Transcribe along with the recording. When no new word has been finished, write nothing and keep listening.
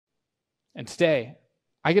And today,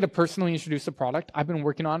 I get to personally introduce a product I've been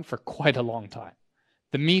working on for quite a long time,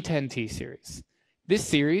 the Mi 10T series. This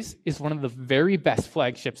series is one of the very best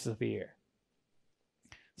flagships of the year.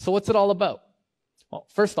 So what's it all about? Well,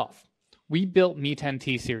 first off, we built Mi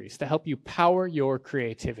 10T series to help you power your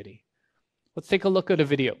creativity. Let's take a look at a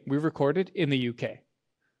video we recorded in the UK.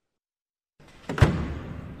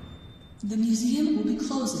 The museum will be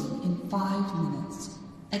closing in 5 minutes.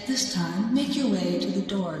 At this time, make your way to the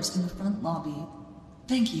doors in the front lobby.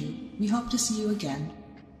 Thank you. We hope to see you again.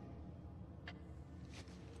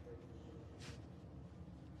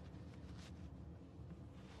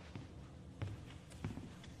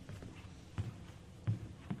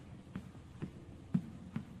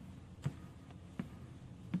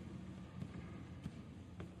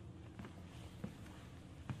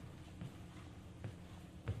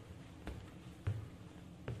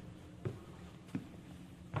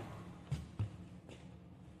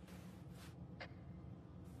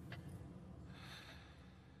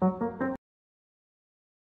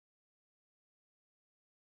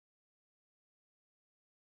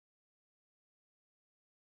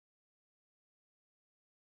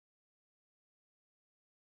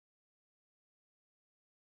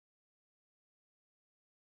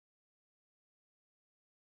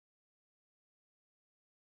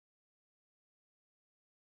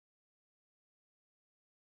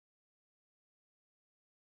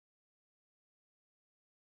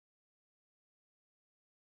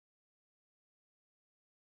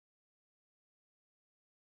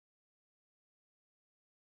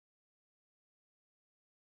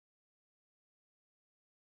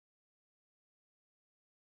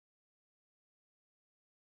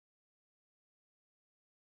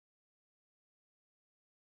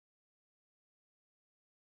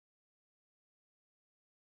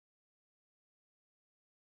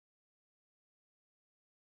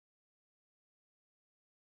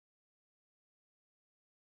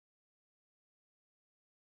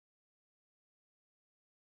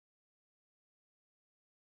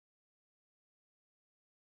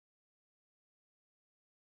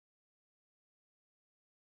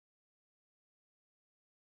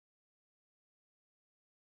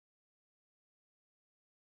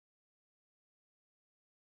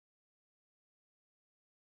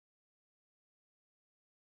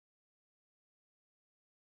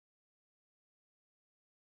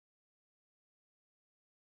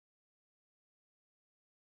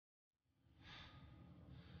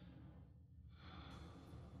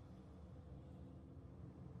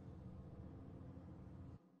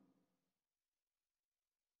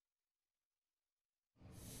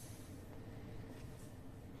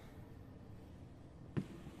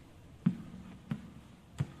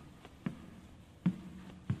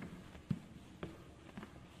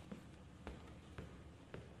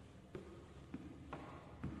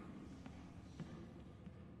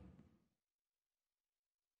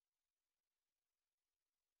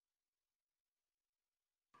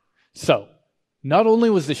 So, not only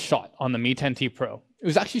was this shot on the Mi 10T Pro, it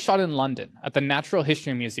was actually shot in London at the Natural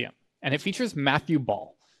History Museum, and it features Matthew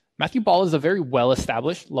Ball. Matthew Ball is a very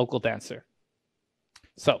well-established local dancer.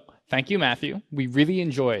 So, thank you, Matthew. We really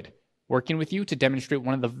enjoyed working with you to demonstrate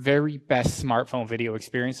one of the very best smartphone video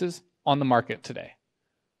experiences on the market today.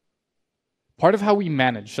 Part of how we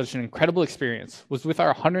managed such an incredible experience was with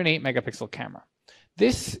our 108 megapixel camera.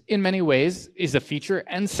 This, in many ways, is a feature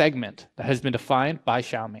and segment that has been defined by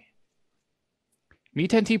Xiaomi. Mi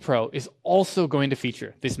 10T Pro is also going to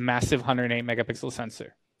feature this massive 108 megapixel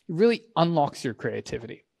sensor. It really unlocks your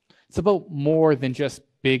creativity. It's about more than just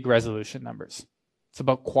big resolution numbers. It's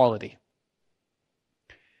about quality.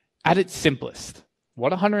 At its simplest,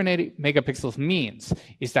 what 180 megapixels means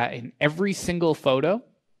is that in every single photo,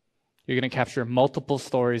 you're going to capture multiple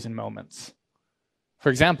stories and moments. For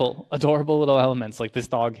example, adorable little elements like this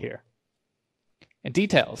dog here. And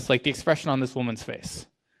details like the expression on this woman's face.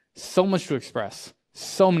 So much to express,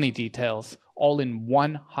 so many details, all in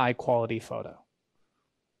one high-quality photo.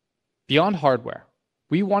 Beyond hardware,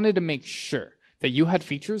 we wanted to make sure that you had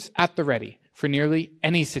features at the ready for nearly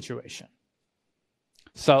any situation.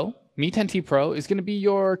 So, Mi 10T Pro is going to be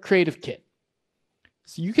your creative kit.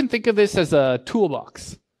 So you can think of this as a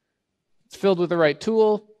toolbox. It's filled with the right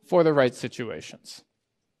tool for the right situations.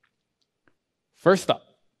 First up,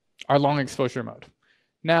 our long exposure mode.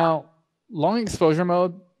 Now, long exposure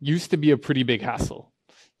mode used to be a pretty big hassle.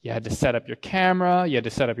 You had to set up your camera, you had to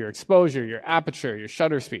set up your exposure, your aperture, your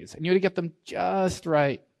shutter speeds, and you had to get them just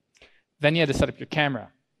right. Then you had to set up your camera,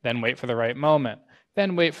 then wait for the right moment,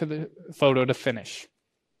 then wait for the photo to finish.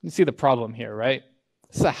 You see the problem here, right?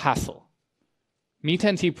 It's a hassle. Mi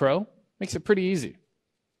 10T Pro makes it pretty easy.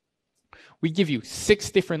 We give you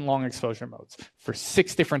 6 different long exposure modes for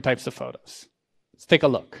 6 different types of photos. Let's take a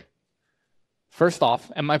look. First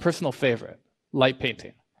off, and my personal favorite, light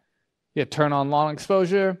painting. You turn on long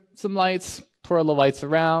exposure, some lights, twirl the lights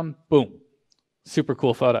around, boom. Super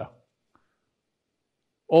cool photo.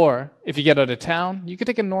 Or if you get out of town, you could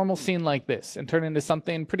take a normal scene like this and turn it into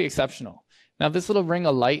something pretty exceptional. Now this little ring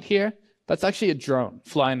of light here, that's actually a drone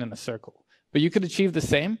flying in a circle. But you could achieve the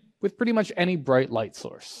same with pretty much any bright light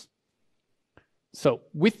source. So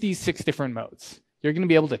with these 6 different modes, you're going to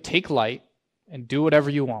be able to take light and do whatever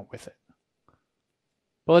you want with it.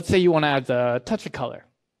 But let's say you want to add a touch of color.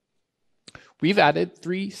 We've added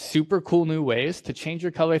 3 super cool new ways to change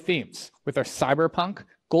your color themes with our cyberpunk,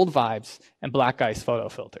 gold vibes, and black ice photo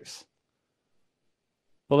filters.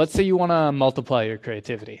 But let's say you want to multiply your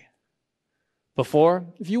creativity. Before,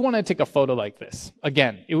 if you want to take a photo like this,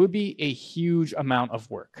 again, it would be a huge amount of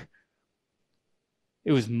work.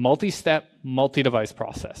 It was multi-step, multi-device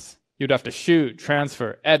process. You'd have to shoot,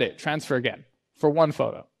 transfer, edit, transfer again for one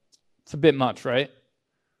photo. It's a bit much, right?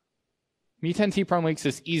 Mi 10T Pro makes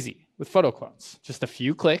this easy with photo clones. Just a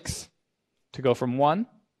few clicks to go from 1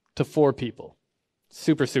 to 4 people.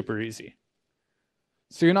 Super, super easy.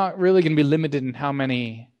 So you're not really going to be limited in how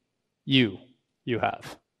many you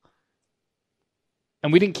have.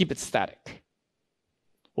 And we didn't keep it static.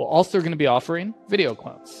 We're also going to be offering video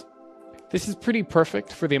clones. This is pretty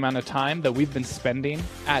perfect for the amount of time that we've been spending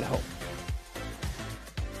at home.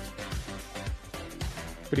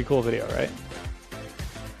 Pretty cool video, right?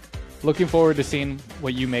 Looking forward to seeing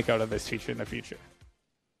what you make out of this feature in the future.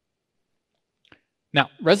 Now,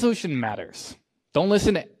 resolution matters. Don't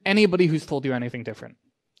listen to anybody who's told you anything different.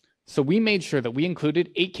 So we made sure that we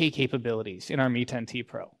included 8K capabilities in our Mi 10T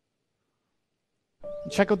Pro.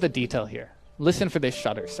 Check out the detail here. Listen for this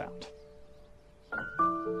shutter sound.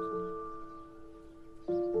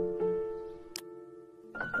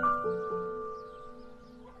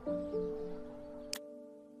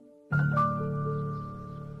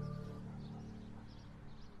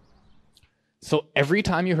 So every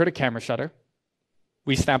time you heard a camera shutter,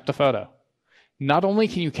 we snapped a photo. Not only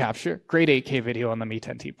can you capture great 8K video on the Mi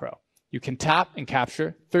 10T Pro, you can tap and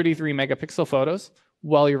capture 33 megapixel photos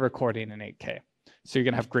while you're recording in 8K. So you're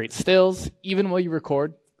going to have great stills, even while you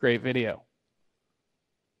record great video.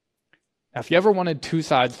 Now, if you ever wanted 2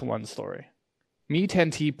 sides to one story, Mi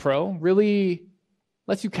 10T Pro really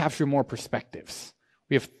lets you capture more perspectives.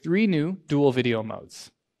 We have 3 new dual video modes.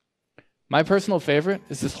 My personal favorite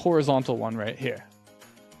is this horizontal one right here.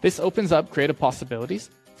 This opens up creative possibilities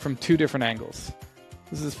from 2 different angles.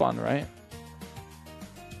 This is fun, right?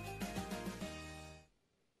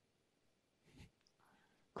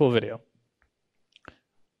 Cool video.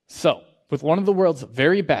 So, with one of the world's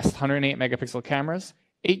very best 108 megapixel cameras,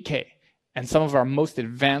 8K, and some of our most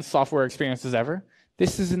advanced software experiences ever,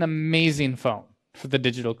 this is an amazing phone for the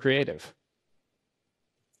digital creative.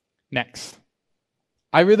 Next,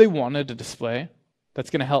 I really wanted a display that's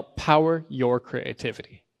going to help power your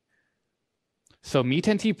creativity. So Mi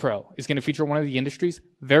 10T Pro is going to feature one of the industry's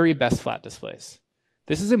very best flat displays.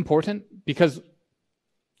 This is important because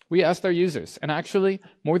we asked our users, and actually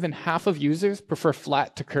more than half of users prefer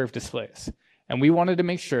flat to curved displays. And we wanted to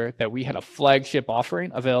make sure that we had a flagship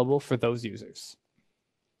offering available for those users.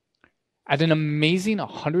 At an amazing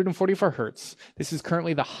 144 Hz, this is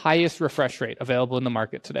currently the highest refresh rate available in the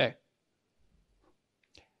market today.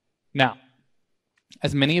 Now,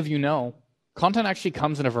 as many of you know, content actually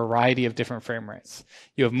comes in a variety of different frame rates.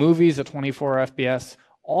 You have movies at 24 FPS,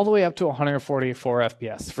 all the way up to 144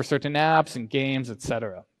 FPS for certain apps and games,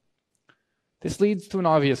 etc. This leads to an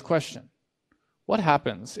obvious question. What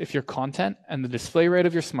happens if your content and the display rate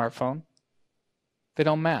of your smartphone, they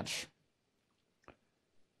don't match?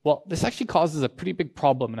 Well, this actually causes a pretty big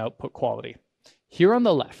problem in output quality. Here on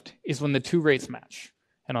the left is when the 2 rates match,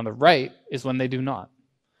 and on the right is when they do not.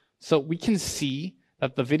 So we can see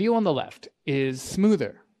that the video on the left is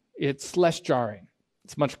smoother. It's less jarring.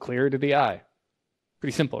 It's much clearer to the eye.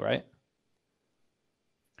 Pretty simple, right?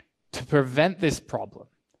 To prevent this problem,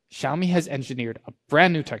 Xiaomi has engineered a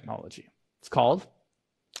brand new technology. It's called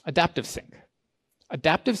Adaptive Sync.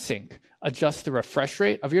 Adaptive Sync adjusts the refresh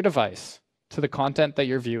rate of your device to the content that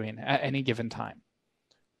you're viewing at any given time.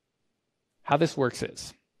 How this works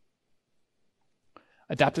is,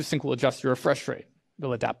 Adaptive Sync will adjust your refresh rate.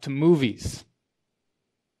 It'll adapt to movies,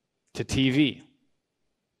 to TV,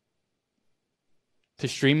 to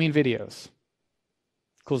streaming videos.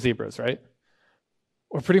 Cool zebras, right?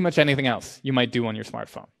 Or pretty much anything else you might do on your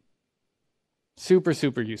smartphone. Super,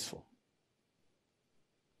 super useful.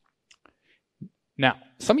 Now,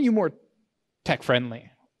 some of you more tech-friendly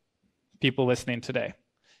people listening today,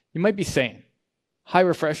 You might be saying, high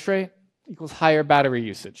refresh rate equals higher battery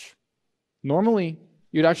usage. Normally,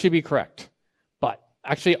 you'd actually be correct. But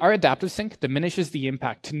actually, our adaptive sync diminishes the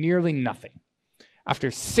impact to nearly nothing.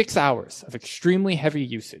 After 6 hours of extremely heavy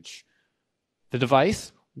usage, the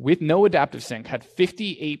device with no adaptive sync had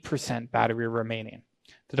 58% battery remaining.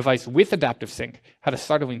 The device with adaptive sync had a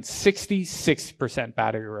startling 66%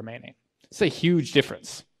 battery remaining. It's a huge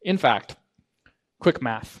difference. In fact, quick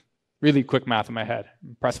math, really quick math in my head,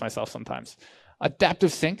 impress myself sometimes.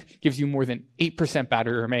 Adaptive sync gives you more than 8%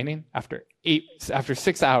 battery remaining after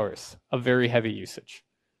 6 hours of very heavy usage.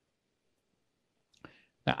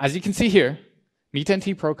 Now, as you can see here, Mi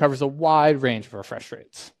 10T Pro covers a wide range of refresh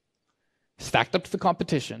rates. Stacked up to the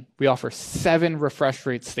competition, we offer 7 refresh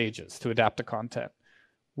rate stages to adapt to content,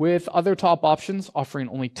 with other top options offering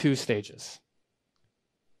only 2 stages.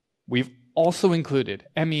 We've also included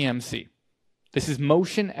MEMC. This is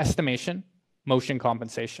motion estimation, motion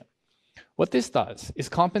compensation. What this does is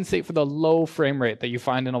compensate for the low frame rate that you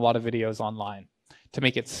find in a lot of videos online to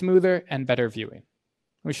make it smoother and better viewing.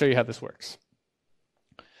 Let me show you how this works.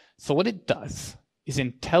 So what it does is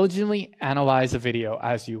intelligently analyze a video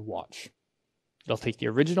as you watch. It'll take the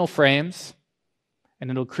original frames and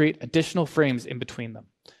it'll create additional frames in between them.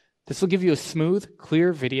 This will give you a smooth,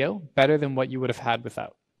 clear video better than what you would have had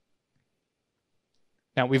without.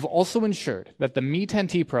 Now, we've also ensured that the Mi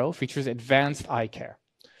 10T Pro features advanced eye care.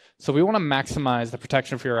 So we want to maximize the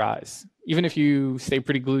protection for your eyes, even if you stay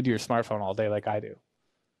pretty glued to your smartphone all day like I do.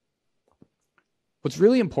 What's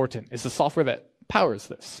really important is the software that powers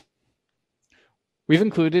this. We've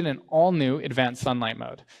included an all-new advanced sunlight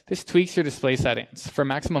mode. This tweaks your display settings for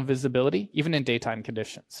maximum visibility, even in daytime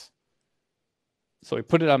conditions. So we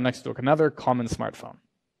put it up next to another common smartphone.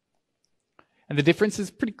 And the difference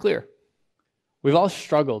is pretty clear. We've all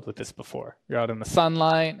struggled with this before. You're out in the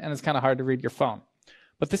sunlight, and it's kind of hard to read your phone.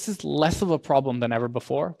 But this is less of a problem than ever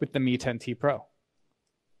before with the Mi 10T Pro.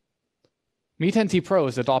 Mi 10T Pro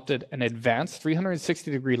has adopted an advanced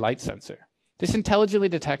 360-degree light sensor. This intelligently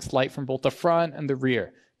detects light from both the front and the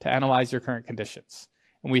rear to analyze your current conditions.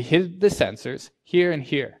 And we hid the sensors here and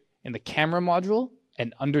here in the camera module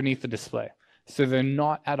and underneath the display, so they're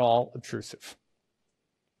not at all obtrusive.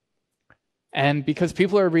 And because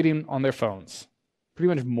people are reading on their phones,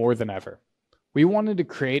 pretty much more than ever, we wanted to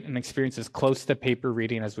create an experience as close to paper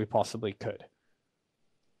reading as we possibly could.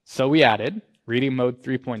 So we added Reading Mode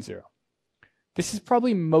 3.0. This is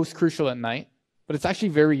probably most crucial at night, but it's actually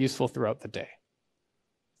very useful throughout the day.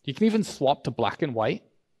 You can even swap to black and white,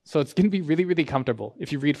 so it's going to be really, really comfortable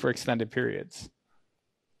if you read for extended periods.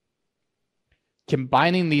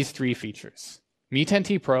 Combining these 3 features, Mi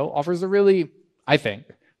 10T Pro offers a really, I think,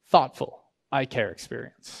 thoughtful eye care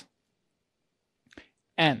experience.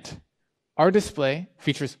 And our display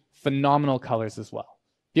features phenomenal colors as well,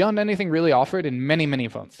 beyond anything really offered in many, many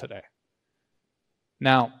phones today.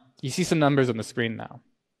 Now, you see some numbers on the screen now.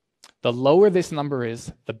 The lower this number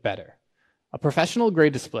is, the better. A professional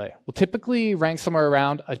grade display will typically rank somewhere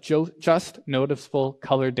around a just noticeable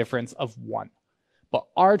color difference of 1. But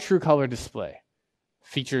our true color display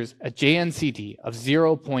features a JNCD of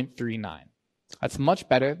 0.39. That's much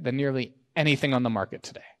better than nearly anything on the market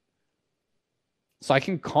today. So I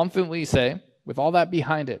can confidently say, with all that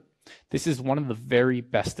behind it, this is one of the very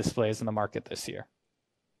best displays in the market this year.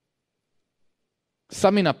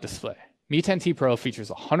 Summing up display, Mi 10T Pro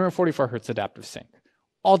features 144 Hz adaptive sync,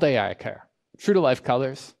 all-day eye care, true-to-life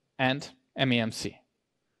colors, and MEMC.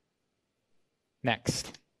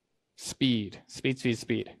 Next, speed.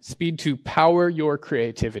 Speed to power your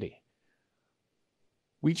creativity.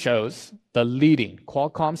 We chose the leading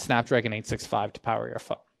Qualcomm Snapdragon 865 to power your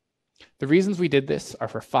phone. The reasons we did this are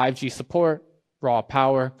for 5G support, raw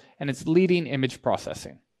power, and its leading image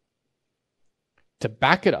processing. To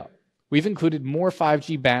back it up, we've included more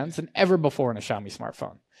 5G bands than ever before in a Xiaomi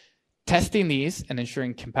smartphone. Testing these and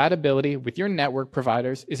ensuring compatibility with your network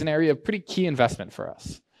providers is an area of pretty key investment for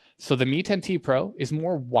us. So the Mi 10T Pro is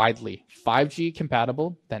more widely 5G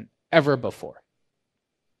compatible than ever before.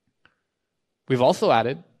 We've also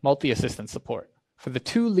added multi-assistant support for the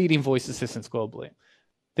 2 leading voice assistants globally.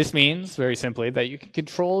 This means, very simply, that you can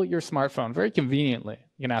control your smartphone very conveniently.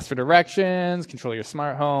 You can ask for directions, control your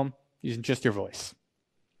smart home, using just your voice.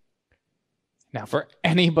 Now, for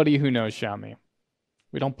anybody who knows Xiaomi,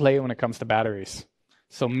 we don't play when it comes to batteries.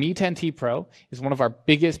 So Mi 10T Pro is one of our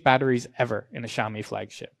biggest batteries ever in a Xiaomi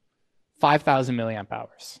flagship, 5,000 milliamp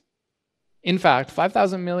hours. In fact,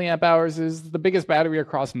 5,000 milliamp hours is the biggest battery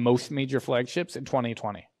across most major flagships in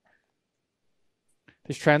 2020.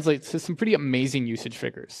 This translates to some pretty amazing usage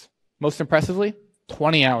figures. Most impressively,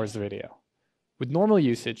 20 hours of video. With normal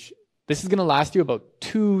usage, This is going to last you about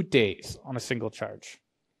 2 days on a single charge.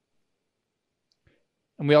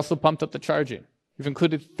 And we also pumped up the charging. We've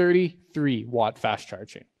included 33-watt fast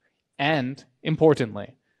charging. And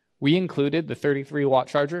importantly, we included the 33-watt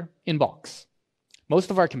charger in box.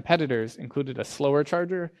 Most of our competitors included a slower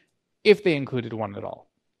charger, if they included one at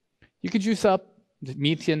all. You could juice up the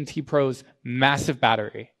Mi 10T Pro's massive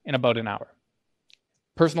battery in about an hour.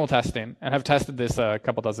 Personal testing, and I've tested this a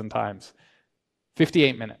couple dozen times,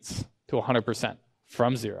 58 minutes to 100%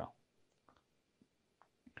 from zero.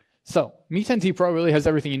 So, Mi 10T Pro really has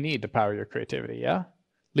everything you need to power your creativity, yeah?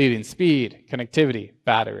 Leading speed, connectivity,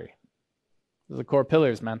 battery. Those are the core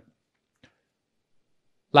pillars, man.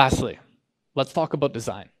 Lastly, let's talk about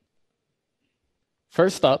design.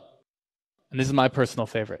 First up, and this is my personal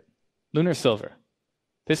favorite, Lunar Silver.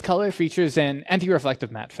 This color features an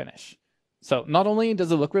anti-reflective matte finish. So not only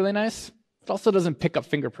does it look really nice, it also doesn't pick up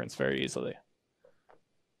fingerprints very easily.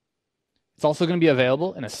 It's also going to be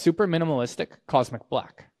available in a super minimalistic cosmic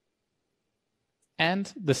black.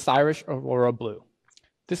 And the stylish Aurora Blue.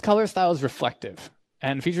 This color style is reflective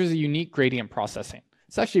and features a unique gradient processing.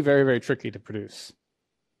 It's actually very, very tricky to produce.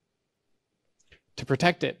 To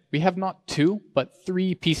protect it, we have not 2, but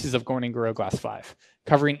 3 pieces of Corning Gorilla Glass 5,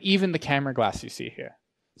 covering even the camera glass you see here.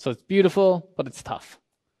 So it's beautiful, but it's tough.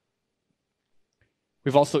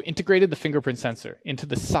 We've also integrated the fingerprint sensor into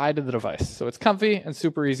the side of the device, so it's comfy and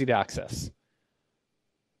super easy to access.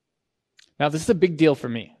 Now, this is a big deal for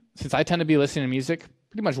me, since I tend to be listening to music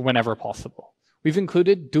pretty much whenever possible. We've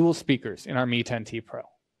included dual speakers in our Mi 10T Pro.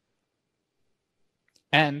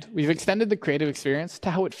 And we've extended the creative experience to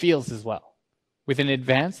how it feels as well, with an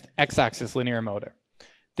advanced X-axis linear motor.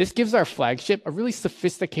 This gives our flagship a really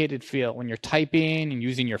sophisticated feel when you're typing and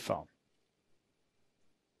using your phone.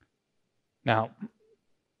 Now,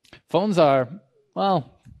 phones are,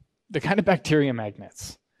 well, they're kind of bacteria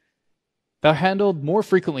magnets. They're handled more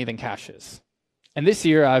frequently than caches. And this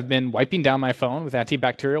year, I've been wiping down my phone with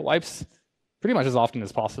antibacterial wipes pretty much as often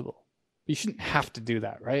as possible. You shouldn't have to do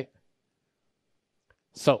that, right?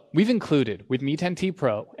 So we've included with Mi 10T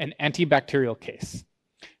Pro an antibacterial case.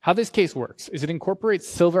 How this case works is it incorporates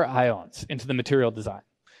silver ions into the material design.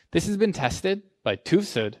 This has been tested by TÜV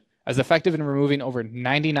SÜD as effective in removing over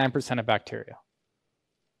 99% of bacteria.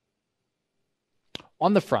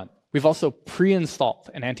 On the front, we've also pre-installed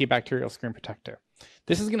an antibacterial screen protector.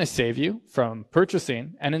 This is going to save you from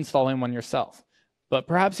purchasing and installing one yourself. But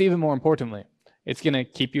perhaps even more importantly, it's going to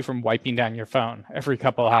keep you from wiping down your phone every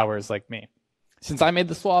couple of hours like me. Since I made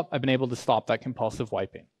the swap, I've been able to stop that compulsive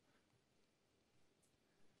wiping.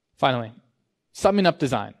 Finally, summing up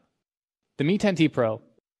design. The Mi 10T Pro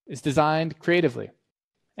is designed creatively,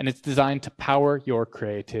 and it's designed to power your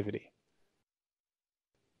creativity.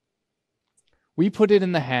 We put it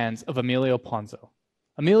in the hands of Emilio Ponzo.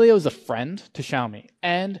 Emilio is a friend to Xiaomi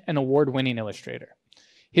and an award-winning illustrator.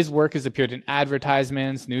 His work has appeared in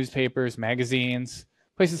advertisements, newspapers, magazines,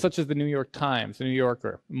 places such as the New York Times, the New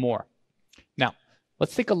Yorker, and more. Now,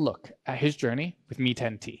 let's take a look at his journey with Mi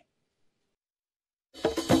 10T.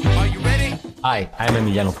 Are you ready? Hi, I'm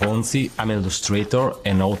Emiliano Ponzi. I'm an illustrator,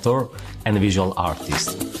 an author, and a visual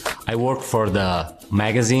artist. I work for the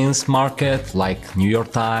magazines market like New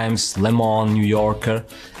York Times, Le Monde, New Yorker,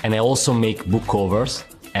 and I also make book covers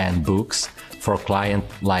and books for clients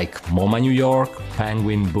like MoMA New York,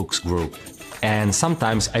 Penguin Books Group, and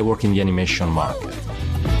sometimes I work in the animation market.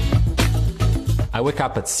 I wake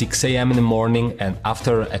up at 6 a.m. in the morning, and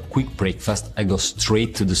after a quick breakfast I go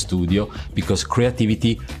straight to the studio because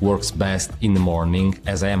creativity works best in the morning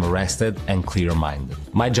as I am rested and clear-minded.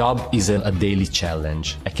 My job is a daily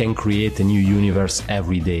challenge. I can create a new universe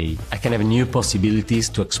every day. I can have new possibilities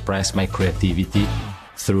to express my creativity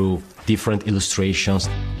through different illustrations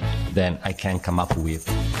than I can come up with.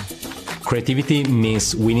 Creativity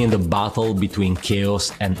means winning the battle between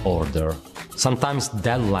chaos and order. Sometimes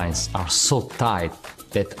deadlines are so tight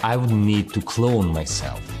that I would need to clone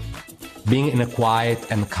myself. Being in a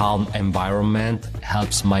quiet and calm environment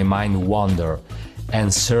helps my mind wander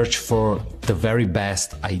and search for the very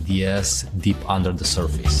best ideas deep under the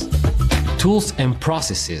surface. Tools and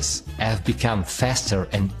processes have become faster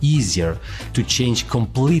and easier to change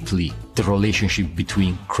completely the relationship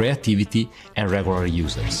between creativity and regular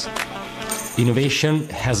users. Innovation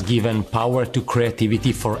has given power to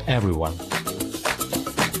creativity for everyone.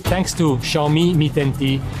 Thanks to Xiaomi Mi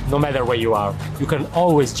 10T, no matter where you are, you can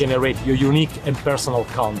always generate your unique and personal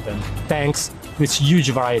content, thanks to its huge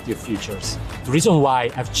variety of features. The reason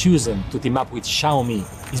why I've chosen to team up with Xiaomi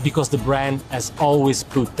is because the brand has always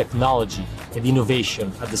put technology and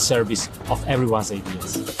innovation at the service of everyone's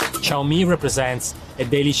ideas. Xiaomi represents a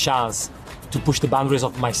daily chance to push the boundaries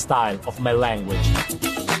of my style, of my language.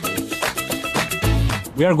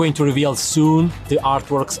 We are going to reveal soon the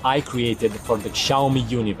artworks I created for the Xiaomi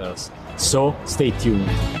universe, so stay tuned.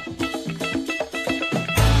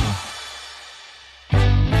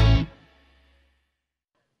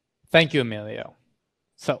 Thank you, Emilio.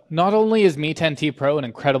 So not only is Mi 10T Pro an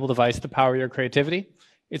incredible device to power your creativity,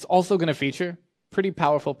 it's also going to feature a pretty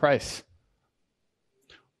powerful price.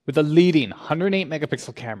 With a leading 108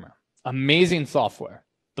 megapixel camera, amazing software,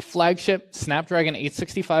 the flagship Snapdragon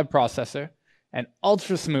 865 processor, and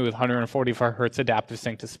ultra smooth 144 Hz adaptive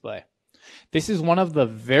sync display. This is one of the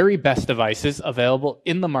very best devices available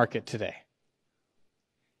in the market today.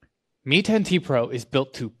 Mi 10T Pro is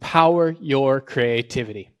built to power your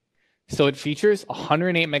creativity. So it features a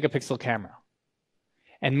 108 megapixel camera.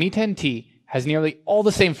 And Mi 10T has nearly all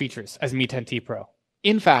the same features as Mi 10T Pro.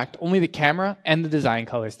 In fact, only the camera and the design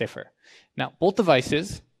colors differ. Now, both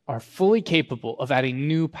devices are fully capable of adding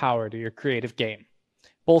new power to your creative game.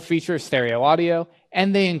 Both feature stereo audio,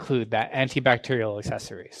 and they include that antibacterial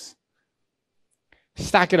accessories.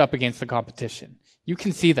 Stack it up against the competition. You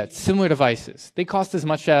can see that similar devices, they cost as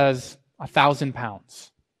much as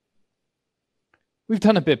 £1,000. We've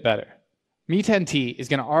done a bit better. Mi 10T is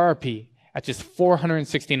going to RRP at just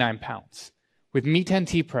 £469, with Mi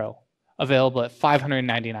 10T Pro available at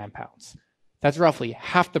 £599. That's roughly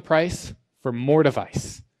half the price for more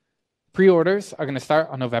device. Pre-orders are going to start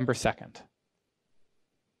on November 2nd.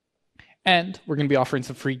 And we're going to be offering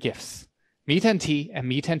some free gifts. Mi 10T and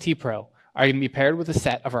Mi 10T Pro are going to be paired with a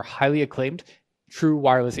set of our highly acclaimed true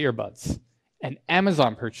wireless earbuds. And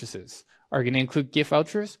Amazon purchases are going to include gift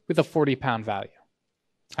vouchers with a £40 value.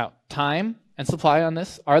 Now, time and supply on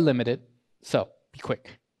this are limited, so be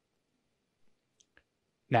quick.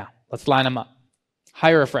 Now, let's line them up.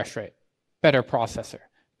 Higher refresh rate, better processor,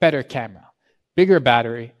 better camera, bigger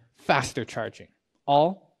battery, faster charging,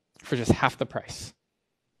 all for just half the price.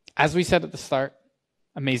 As we said at the start,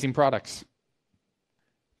 amazing products.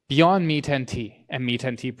 Beyond Mi 10T and Mi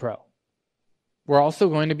 10T Pro, we're also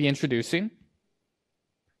going to be introducing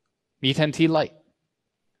Mi 10T Lite.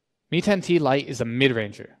 Mi 10T Lite is a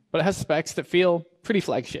mid-ranger, but it has specs that feel pretty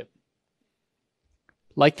flagship.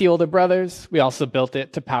 Like the older brothers, we also built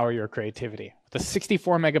it to power your creativity with a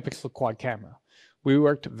 64 megapixel quad camera. We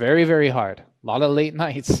worked very, very hard, a lot of late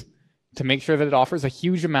nights, to make sure that it offers a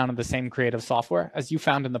huge amount of the same creative software as you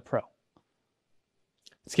found in the Pro.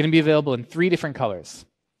 It's going to be available in 3 different colors.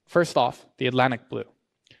 First off, the Atlantic Blue.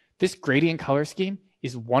 This gradient color scheme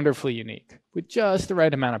is wonderfully unique, with just the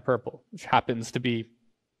right amount of purple, which happens to be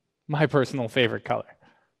my personal favorite color.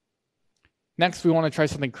 Next, we want to try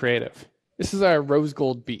something creative. This is our Rose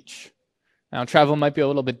Gold Beach. Now, travel might be a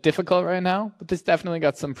little bit difficult right now, but this definitely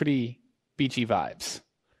got some pretty beachy vibes.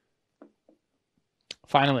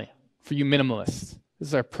 Finally, for you minimalists, this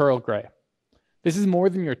is our Pearl Gray. This is more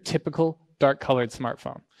than your typical dark-colored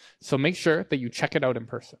smartphone, so make sure that you check it out in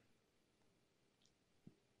person.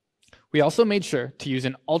 We also made sure to use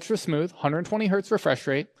an ultra-smooth 120 Hz refresh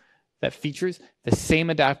rate that features the same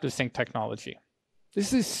adaptive sync technology.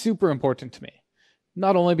 This is super important to me,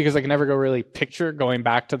 not only because I can never go really picture going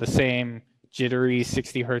back to the same jittery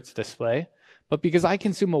 60 Hz display, but because I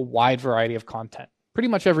consume a wide variety of content pretty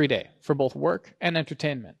much every day for both work and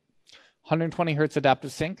entertainment. 120 Hz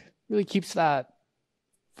adaptive sync really keeps that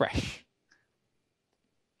fresh.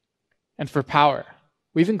 And for power,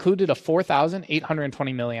 we've included a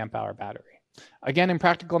 4,820 milliamp hour battery. Again, in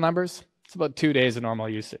practical numbers, it's about 2 days of normal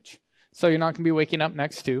usage. So you're not going to be waking up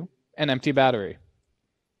next to an empty battery.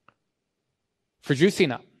 For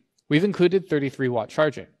juicing up, we've included 33-watt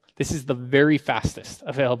charging. This is the very fastest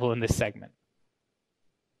available in this segment.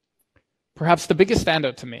 Perhaps the biggest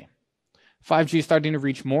standout to me, 5G is starting to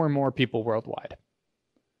reach more and more people worldwide.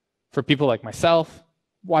 For people like myself,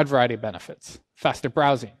 wide variety of benefits, faster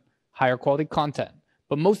browsing, higher quality content,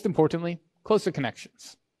 but most importantly, closer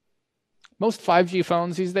connections. Most 5G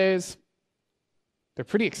phones these days, they're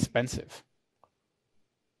pretty expensive.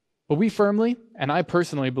 But we firmly, and I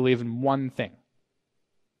personally, believe in one thing.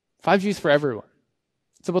 5G is for everyone.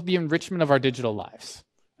 It's about the enrichment of our digital lives.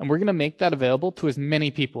 And we're going to make that available to as many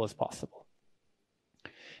people as possible.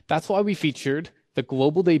 That's why we featured the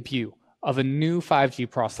global debut of a new 5G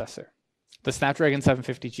processor, the Snapdragon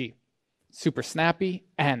 750G. Super snappy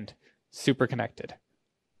and super connected.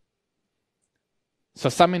 So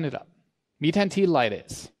summing it up, Mi 10T Lite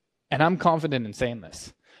is, and I'm confident in saying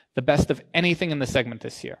this, the best of anything in the segment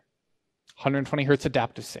this year. 120 Hz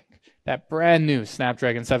adaptive sync, that brand new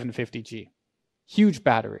Snapdragon 750G, huge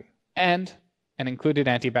battery, and an included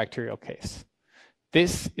antibacterial case.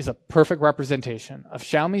 This is a perfect representation of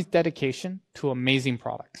Xiaomi's dedication to amazing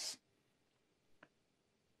products.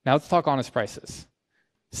 Now let's talk honest prices.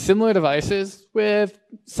 Similar devices with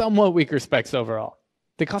somewhat weaker specs overall.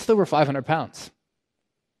 They cost over £500.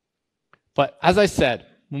 But as I said,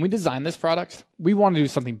 when we designed this product, we wanted to do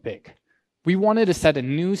something big. We wanted to set a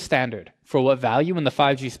new standard for what value in the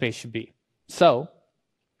 5G space should be. So,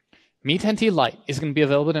 Mi 10T Lite is going to be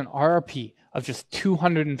available at an RRP of just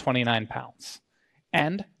 £229.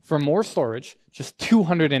 And for more storage, just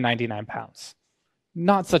 £299.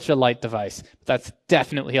 Not such a light device, but that's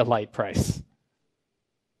definitely a light price.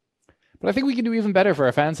 But I think we can do even better for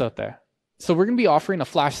our fans out there. So we're going to be offering a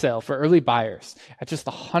flash sale for early buyers at just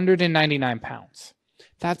 £199.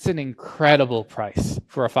 That's an incredible price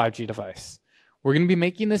for a 5G device. We're going to be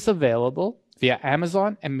making this available via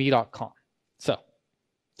Amazon and Mi.com. So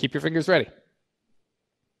keep your fingers ready.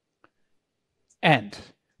 And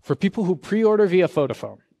for people who pre-order via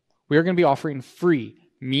Vodafone, we are going to be offering free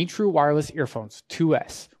Mi True Wireless Earphones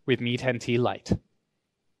 2S with Mi 10T Lite.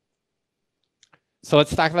 So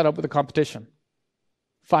let's stack that up with the competition.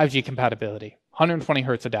 5G compatibility, 120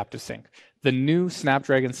 Hz adaptive sync, the new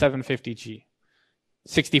Snapdragon 750G,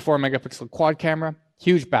 64 megapixel quad camera,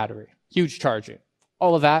 huge battery, huge charging.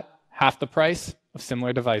 All of that, half the price of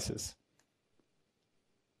similar devices.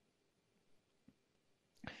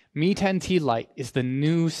 Mi 10T Lite is the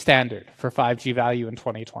new standard for 5G value in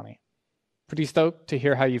 2020. Pretty stoked to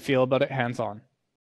hear how you feel about it hands-on.